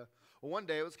 Da-da-da. Well, one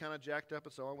day it was kind of jacked up,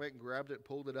 and so I went and grabbed it,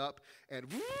 pulled it up, and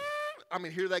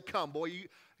here they come, boy. You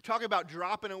talking about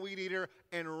dropping a weed eater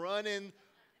and running.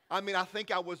 I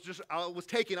think I was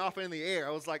taking off in the air.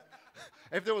 I was like,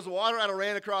 if there was water, I'd have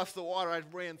ran across the water. I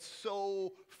ran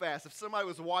so fast. If somebody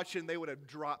was watching, they would have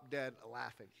dropped dead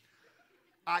laughing.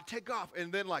 I take off,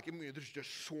 and then there's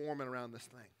just swarming around this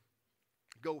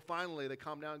thing. Finally, they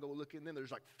calm down and go look, and then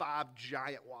there's like 5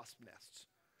 giant wasp nests.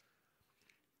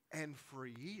 And for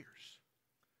years,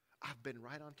 I've been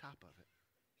right on top of it.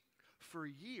 For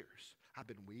years, I've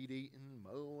been weed eating,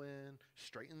 mowing,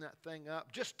 straightening that thing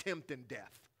up, just tempting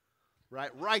death.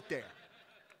 Right there.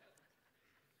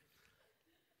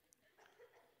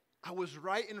 I was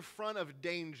right in front of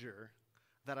danger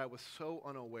that I was so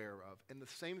unaware of. And the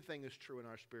same thing is true in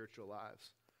our spiritual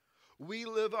lives. We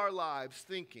live our lives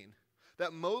thinking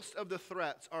that most of the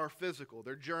threats are physical.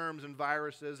 They're germs and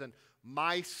viruses and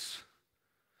mice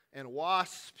and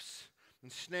wasps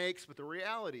and snakes. But the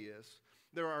reality is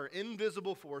there are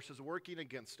invisible forces working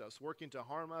against us, working to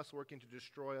harm us, working to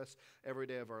destroy us every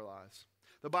day of our lives.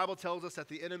 The Bible tells us that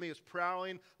the enemy is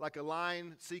prowling like a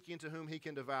lion seeking to whom he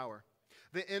can devour.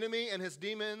 The enemy and his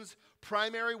demons'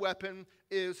 primary weapon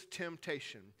is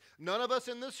temptation. None of us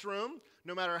in this room,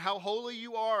 no matter how holy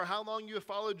you are or how long you have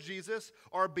followed Jesus,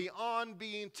 are beyond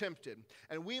being tempted.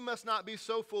 And we must not be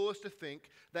so foolish to think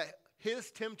that his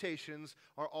temptations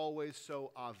are always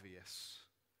so obvious.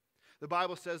 The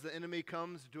Bible says the enemy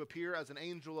comes to appear as an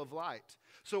angel of light.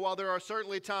 So while there are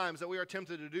certainly times that we are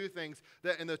tempted to do things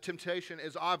and the temptation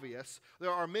is obvious,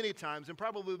 there are many times, and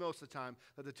probably most of the time,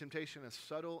 that the temptation is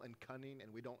subtle and cunning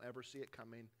and we don't ever see it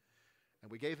coming.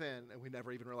 And we gave in and we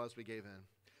never even realized we gave in.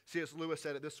 C.S. Lewis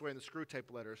said it this way in the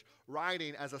Screwtape Letters,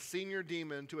 writing as a senior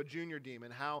demon to a junior demon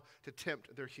how to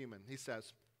tempt their human. He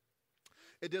says,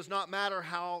 "It does not matter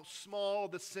how small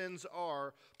the sins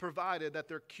are, provided that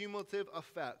their cumulative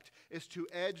effect is to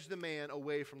edge the man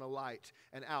away from the light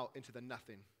and out into the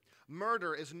nothing.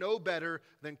 Murder is no better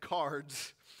than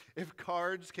cards, if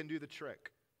cards can do the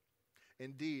trick.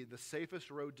 Indeed, the safest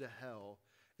road to hell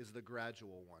is the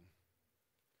gradual one,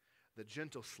 the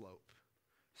gentle slope,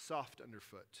 soft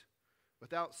underfoot,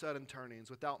 without sudden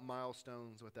turnings, without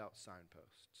milestones, without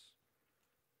signposts."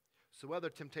 So whether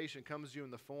temptation comes to you in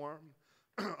the form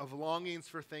of longings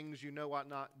for things you know ought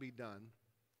not be done,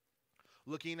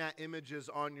 looking at images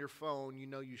on your phone you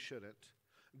know you shouldn't,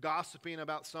 gossiping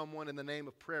about someone in the name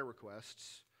of prayer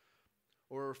requests,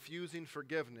 or refusing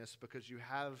forgiveness because you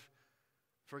have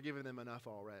forgiven them enough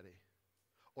already,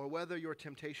 or whether your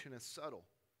temptation is subtle,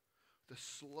 the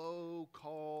slow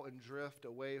call and drift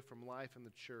away from life in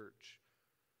the church,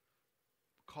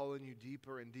 calling you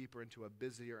deeper and deeper into a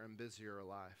busier and busier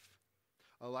life.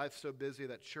 A life so busy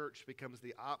that church becomes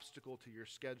the obstacle to your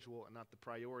schedule and not the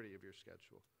priority of your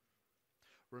schedule.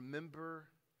 Remember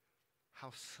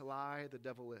how sly the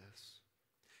devil is.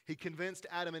 He convinced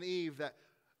Adam and Eve that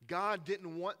God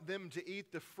didn't want them to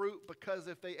eat the fruit because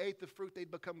if they ate the fruit,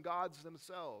 they'd become gods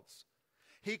themselves.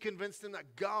 He convinced them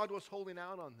that God was holding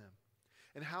out on them.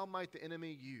 And how might the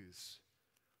enemy use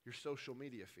your social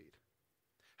media feed?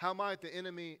 How might the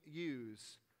enemy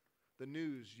use the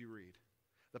news you read,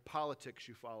 the politics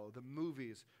you follow, the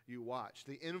movies you watch,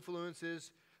 the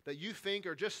influences that you think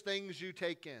are just things you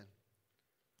take in?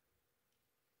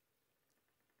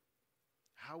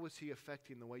 How is he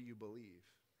affecting the way you believe,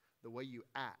 the way you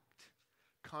act,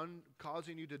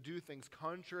 causing you to do things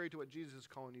contrary to what Jesus is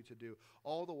calling you to do,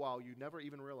 all the while you never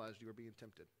even realized you were being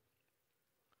tempted?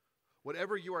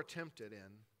 Whatever you are tempted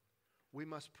in, we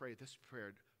must pray this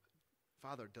prayer: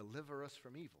 Father, deliver us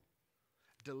from evil.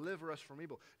 Deliver us from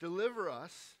evil. Deliver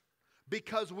us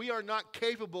because we are not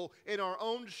capable in our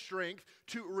own strength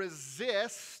to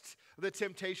resist the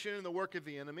temptation and the work of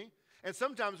the enemy. And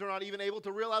sometimes we're not even able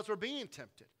to realize we're being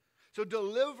tempted. So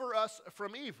deliver us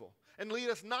from evil and lead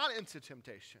us not into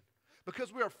temptation.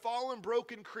 Because we are fallen,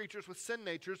 broken creatures with sin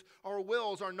natures, our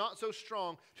wills are not so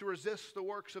strong to resist the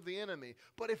works of the enemy.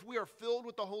 But if we are filled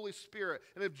with the Holy Spirit,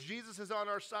 and if Jesus is on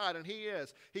our side, and He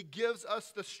is, He gives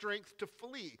us the strength to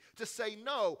flee, to say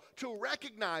no, to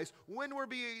recognize when we're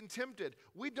being tempted.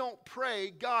 We don't pray,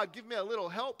 God, give me a little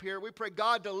help here. We pray,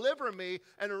 God, deliver me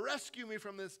and rescue me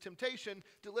from this temptation,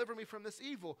 deliver me from this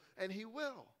evil, and He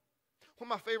will.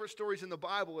 One of my favorite stories in the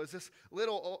Bible is this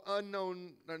little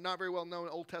unknown, or not very well known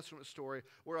Old Testament story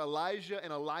where Elijah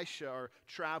and Elisha are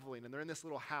traveling, and they're in this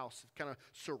little house kind of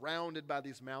surrounded by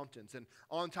these mountains. And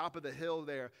on top of the hill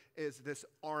there is this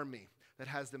army that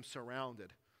has them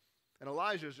surrounded. And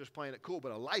Elijah is just playing it cool,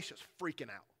 but Elisha's freaking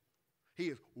out. He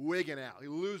is wigging out. He's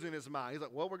losing his mind. He's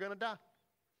like, well, we're going to die.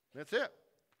 That's it.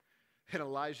 And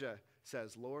Elijah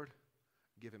says, Lord,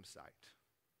 give him sight.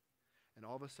 And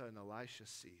all of a sudden, Elisha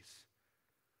sees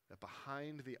that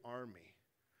behind the army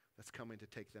that's coming to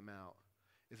take them out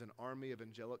is an army of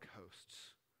angelic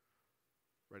hosts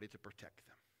ready to protect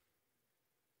them.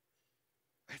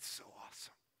 It's so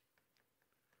awesome.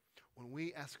 When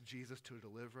we ask Jesus to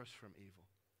deliver us from evil,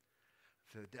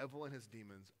 the devil and his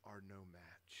demons are no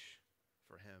match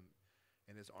for him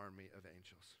and his army of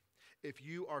angels. If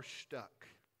you are stuck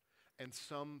in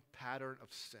some pattern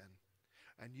of sin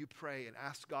and you pray and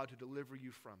ask God to deliver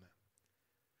you from it,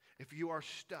 if you are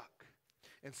stuck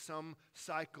in some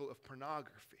cycle of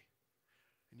pornography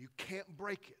and you can't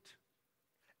break it,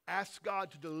 ask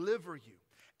God to deliver you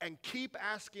and keep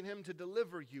asking Him to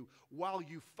deliver you while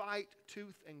you fight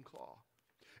tooth and claw.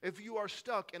 If you are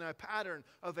stuck in a pattern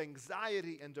of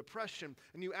anxiety and depression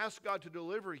and you ask God to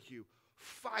deliver you,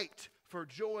 fight for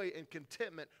joy and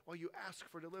contentment while you ask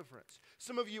for deliverance.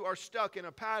 Some of you are stuck in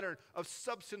a pattern of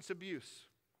substance abuse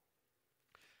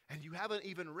and you haven't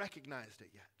even recognized it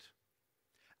yet.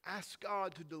 Ask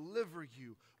God to deliver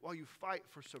you while you fight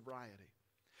for sobriety.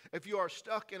 If you are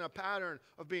stuck in a pattern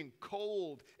of being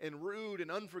cold and rude and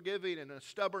unforgiving and a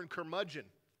stubborn curmudgeon,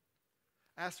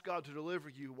 ask God to deliver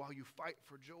you while you fight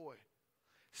for joy.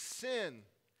 Sin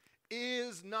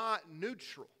is not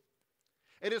neutral.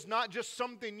 It is not just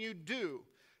something you do.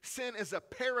 Sin is a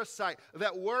parasite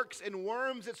that works and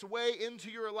worms its way into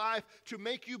your life to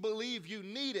make you believe you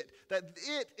need it, that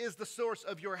it is the source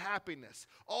of your happiness.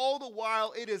 All the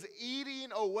while, it is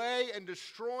eating away and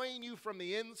destroying you from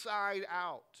the inside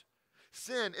out.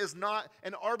 Sin is not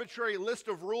an arbitrary list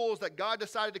of rules that God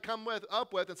decided to come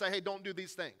up with and say, hey, don't do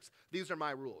these things. These are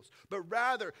my rules. But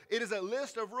rather, it is a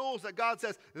list of rules that God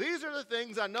says, these are the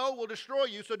things I know will destroy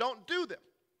you, so don't do them.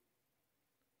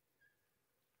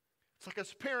 It's like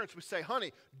as parents, we say,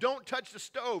 honey, don't touch the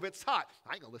stove. It's hot.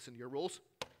 I ain't going to listen to your rules.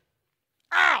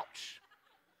 Ouch!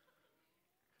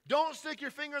 Don't stick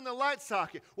your finger in the light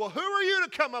socket. Well, who are you to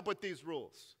come up with these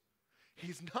rules?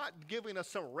 He's not giving us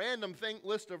some random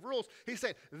list of rules. He's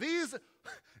saying, these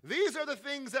are the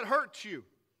things that hurt you.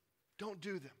 Don't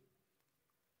do them.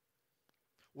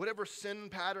 Whatever sin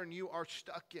pattern you are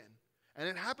stuck in, and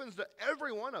it happens to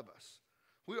every one of us.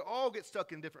 We all get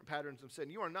stuck in different patterns of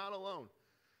sin. You are not alone.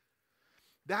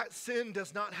 That sin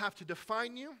does not have to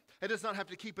define you. It does not have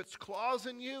to keep its claws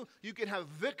in you. You can have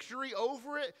victory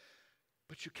over it,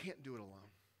 but you can't do it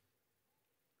alone.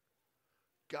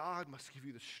 God must give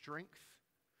you the strength.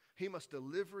 He must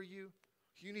deliver you.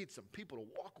 You need some people to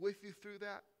walk with you through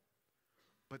that.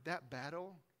 But that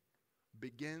battle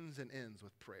begins and ends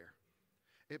with prayer.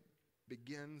 It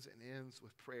begins and ends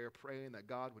with prayer, praying that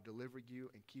God would deliver you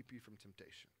and keep you from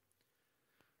temptation.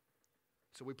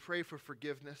 So we pray for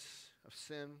forgiveness of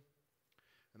sin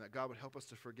and that God would help us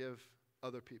to forgive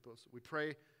other people. So we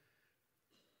pray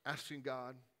asking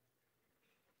God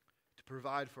to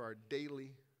provide for our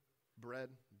daily bread,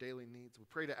 daily needs. We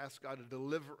pray to ask God to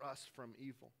deliver us from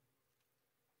evil.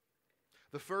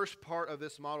 The first part of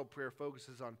this model prayer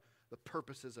focuses on the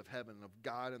purposes of heaven, of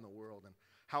God and the world, and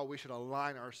how we should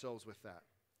align ourselves with that.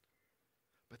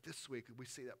 But this week, we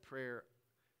see that prayer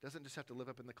doesn't just have to live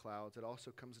up in the clouds. It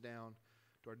also comes down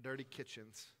to our dirty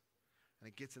kitchens, and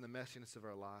it gets in the messiness of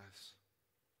our lives.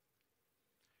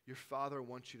 Your Father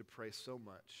wants you to pray so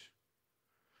much.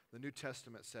 The New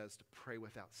Testament says to pray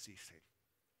without ceasing.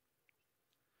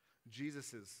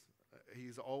 Jesus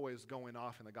he's always going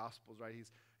off in the Gospels, right?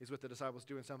 He's with the disciples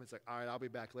doing something. He's like, all right, I'll be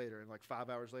back later. And like 5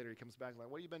 hours later, he comes back like,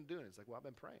 what have you been doing? He's like, well, I've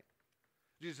been praying.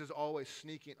 Jesus is always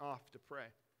sneaking off to pray.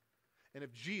 And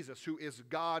if Jesus, who is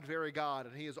God, very God,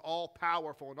 and He is all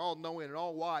powerful and all knowing and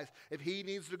all wise, if He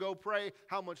needs to go pray,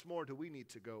 how much more do we need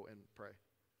to go and pray?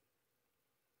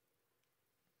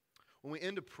 When we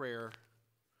end a prayer,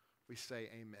 we say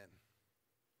amen.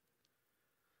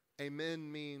 Amen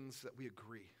means that we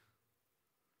agree.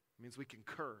 It means we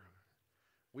concur.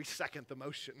 We second the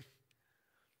motion.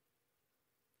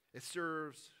 It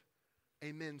serves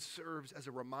as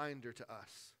a reminder to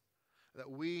us that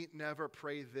we never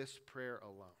pray this prayer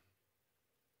alone,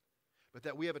 but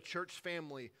that we have a church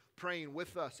family praying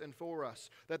with us and for us,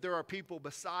 that there are people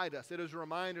beside us. It is a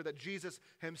reminder that Jesus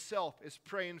himself is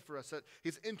praying for us, that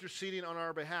he's interceding on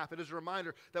our behalf. It is a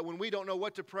reminder that when we don't know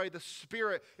what to pray, the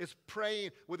Spirit is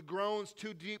praying with groans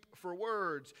too deep for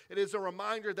words. It is a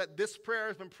reminder that this prayer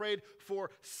has been prayed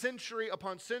for century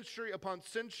upon century upon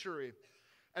century,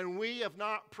 and we have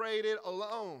not prayed it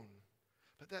alone,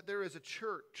 but that there is a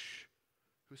church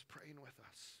who's praying with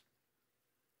us,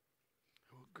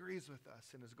 who agrees with us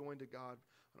and is going to God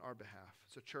on our behalf.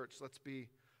 So church, let's be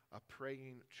a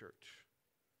praying church.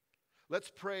 Let's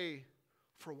pray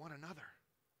for one another.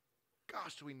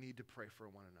 Gosh, do we need to pray for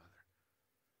one another.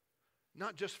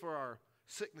 Not just for our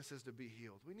sicknesses to be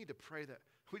healed. We need to pray that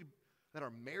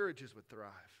our marriages would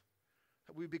thrive,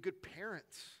 that we'd be good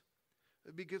parents,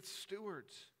 that we'd be good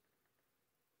stewards.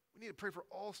 We need to pray for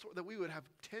all sorts, that we would have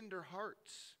tender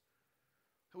hearts,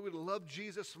 that we would love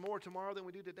Jesus more tomorrow than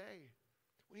we do today.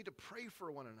 We need to pray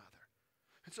for one another.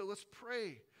 And so let's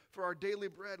pray for our daily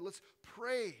bread. Let's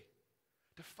pray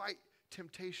to fight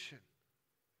temptation.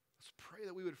 Let's pray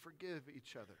that we would forgive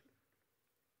each other.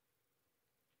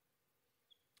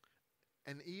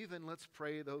 And even let's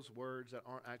pray those words that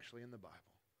aren't actually in the Bible.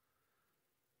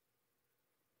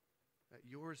 That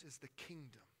yours is the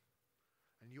kingdom,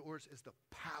 and yours is the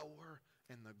power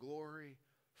and the glory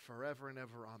forever and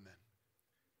ever. Amen.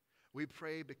 We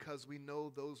pray because we know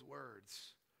those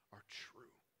words are true.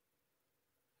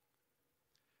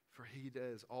 For he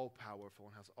is all powerful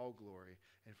and has all glory,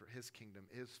 and for his kingdom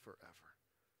is forever.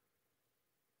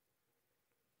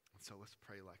 And so let's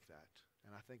pray like that.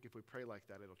 And I think if we pray like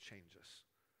that, it'll change us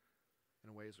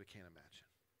in ways we can't imagine.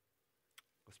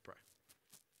 Let's pray.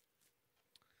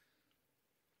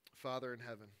 Father in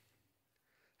heaven,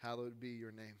 hallowed be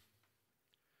your name.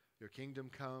 Your kingdom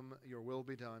come, your will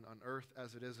be done on earth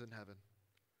as it is in heaven.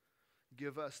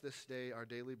 Give us this day our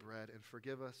daily bread, and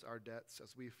forgive us our debts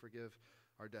as we forgive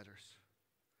our debtors.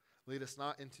 Lead us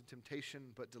not into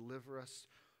temptation, but deliver us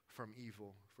from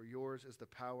evil. For yours is the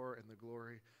power and the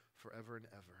glory forever and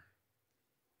ever.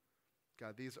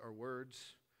 God, these are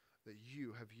words that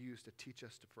you have used to teach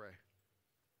us to pray.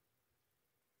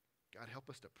 God, help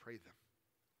us to pray them.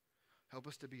 Help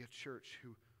us to be a church who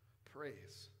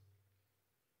prays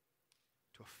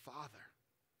to a Father,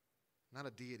 not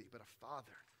a deity, but a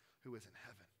Father who is in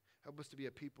heaven. Help us to be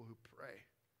a people who pray,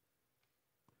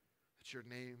 that your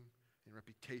name and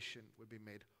reputation would be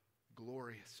made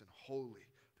glorious and holy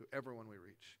through everyone we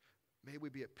reach. May we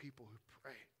be a people who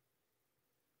pray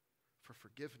for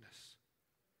forgiveness,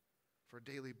 for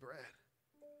daily bread,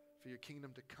 for your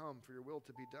kingdom to come, for your will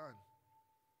to be done,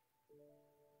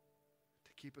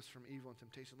 to keep us from evil and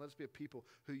temptation. Let us be a people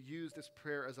who use this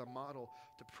prayer as a model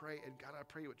to pray. And God, I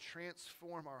pray you would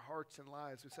transform our hearts and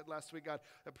lives. We said last week, God,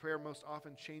 that prayer most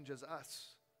often changes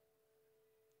us.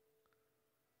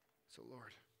 So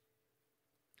Lord,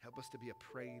 help us to be a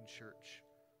praying church.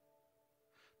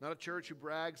 Not a church who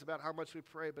brags about how much we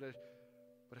pray, but a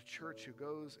church who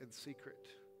goes in secret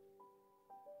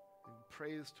and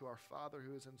prays to our Father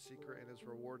who is in secret and is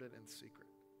rewarded in secret.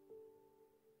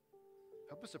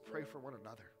 Help us to pray for one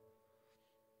another.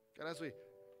 God, as we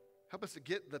help us to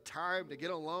get the time to get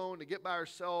alone, to get by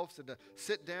ourselves, and to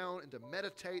sit down and to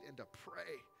meditate and to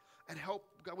pray. And help,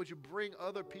 God, would you bring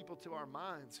other people to our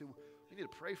minds who we need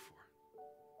to pray for?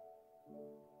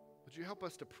 Would you help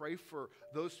us to pray for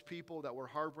those people that we're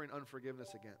harboring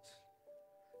unforgiveness against?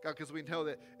 God, because we know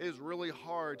that it is really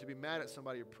hard to be mad at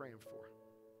somebody you're praying for.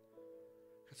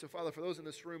 And so, Father, for those in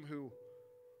this room who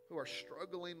are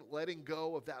struggling, letting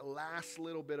go of that last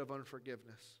little bit of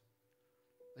unforgiveness.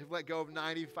 They've let go of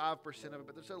 95% of it,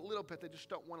 but there's a little bit they just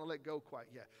don't want to let go quite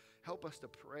yet. Help us to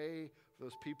pray for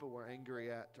those people we're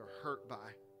angry at or hurt by,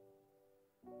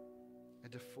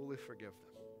 and to fully forgive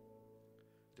them,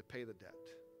 to pay the debt.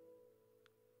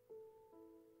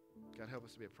 God, help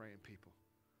us to be a praying people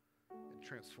and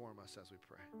transform us as we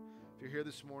pray. If you're here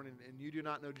this morning and you do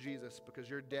not know Jesus because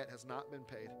your debt has not been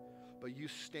paid, but you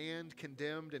stand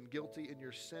condemned and guilty in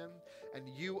your sin, and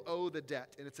you owe the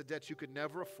debt, and it's a debt you could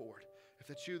never afford. If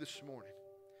that's you this morning,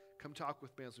 come talk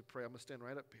with me as we pray. I'm going to stand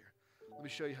right up here. Let me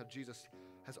show you how Jesus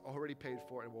has already paid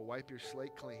for it and will wipe your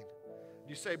slate clean.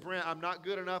 You say, Brent, I'm not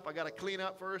good enough. I got to clean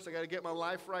up first. I got to get my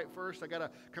life right first. I got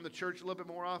to come to church a little bit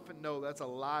more often. No, that's a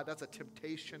lie. That's a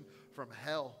temptation from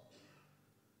hell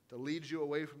to lead you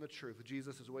away from the truth.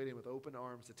 Jesus is waiting with open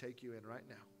arms to take you in right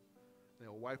now, and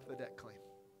he'll wipe the debt clean.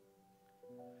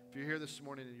 If you're here this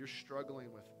morning and you're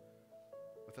struggling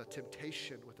with a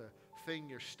temptation, with a thing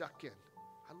you're stuck in,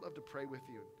 I'd love to pray with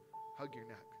you and hug your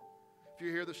neck. If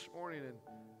you're here this morning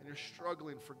and you're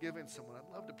struggling forgiving someone,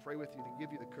 I'd love to pray with you and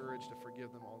give you the courage to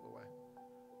forgive them all the way.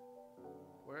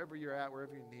 Wherever you're at,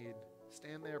 wherever you need,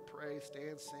 stand there, pray,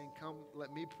 stand, sing. Come,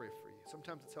 let me pray for you.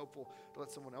 Sometimes it's helpful to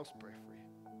let someone else pray for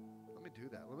you. Let me do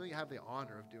that. Let me have the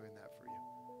honor of doing that for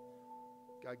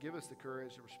you. God, give us the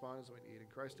courage to respond as we need. In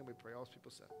Christ's name we pray. All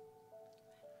people said.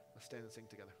 Let's stand and sing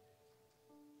together.